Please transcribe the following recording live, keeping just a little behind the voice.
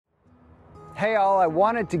Hey all, I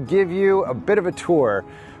wanted to give you a bit of a tour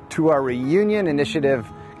to our Reunion Initiative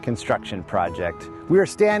construction project. We are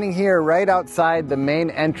standing here right outside the main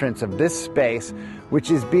entrance of this space,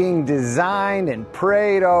 which is being designed and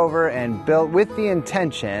prayed over and built with the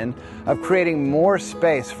intention of creating more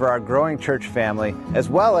space for our growing church family, as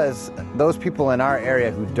well as those people in our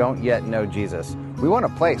area who don't yet know Jesus. We want a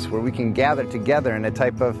place where we can gather together in a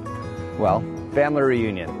type of, well, family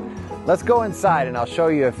reunion. Let's go inside and I'll show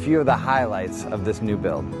you a few of the highlights of this new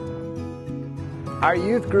build. Our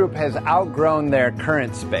youth group has outgrown their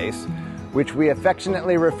current space, which we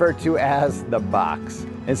affectionately refer to as the box.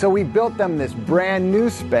 And so we built them this brand new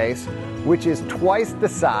space, which is twice the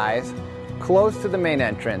size, close to the main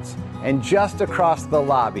entrance, and just across the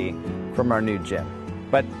lobby from our new gym.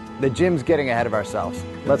 But the gym's getting ahead of ourselves.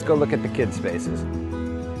 Let's go look at the kids' spaces.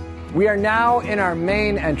 We are now in our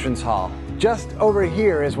main entrance hall. Just over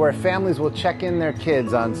here is where families will check in their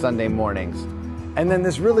kids on Sunday mornings. And then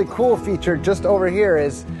this really cool feature just over here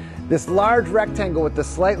is this large rectangle with the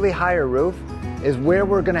slightly higher roof is where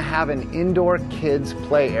we're going to have an indoor kids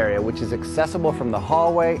play area, which is accessible from the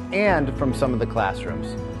hallway and from some of the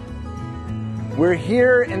classrooms. We're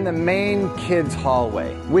here in the main kids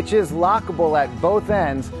hallway, which is lockable at both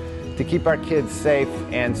ends to keep our kids safe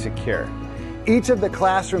and secure. Each of the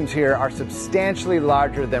classrooms here are substantially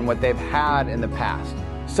larger than what they've had in the past.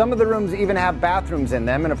 Some of the rooms even have bathrooms in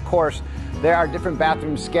them, and of course, there are different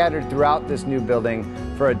bathrooms scattered throughout this new building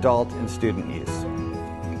for adult and student use.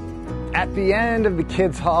 At the end of the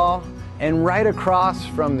kids' hall and right across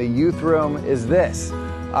from the youth room is this,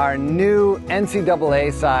 our new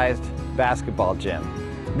NCAA-sized basketball gym.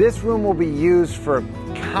 This room will be used for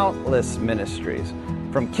countless ministries,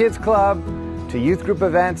 from kids club to youth group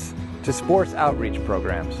events to sports outreach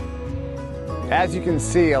programs. As you can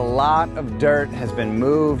see, a lot of dirt has been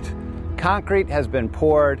moved, concrete has been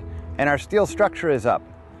poured, and our steel structure is up.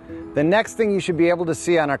 The next thing you should be able to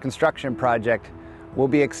see on our construction project will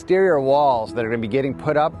be exterior walls that are going to be getting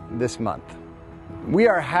put up this month. We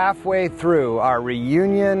are halfway through our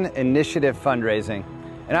Reunion Initiative fundraising,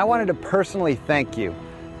 and I wanted to personally thank you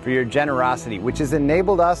for your generosity, which has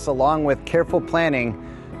enabled us, along with careful planning,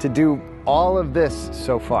 to do all of this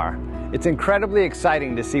so far. It's incredibly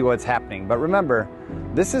exciting to see what's happening, but remember,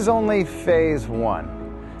 this is only phase 1.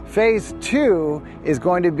 Phase 2 is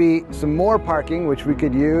going to be some more parking, which we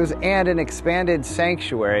could use, and an expanded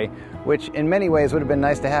sanctuary, which in many ways would have been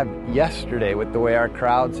nice to have yesterday with the way our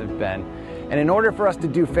crowds have been. And in order for us to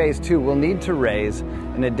do phase 2, we'll need to raise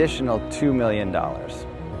an additional $2 million.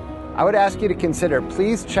 I would ask you to consider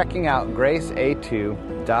please checking out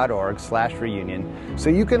graceA2.org/reunion so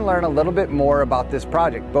you can learn a little bit more about this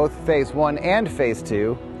project, both phase 1 and phase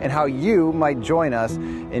 2, and how you might join us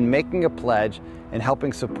in making a pledge and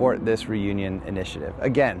helping support this Reunion Initiative.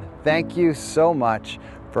 Again, thank you so much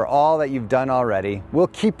for all that you've done already. We'll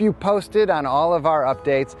keep you posted on all of our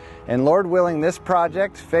updates, and Lord willing, this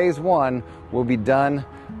project, phase 1, will be done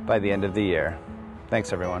by the end of the year.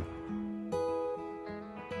 Thanks, everyone.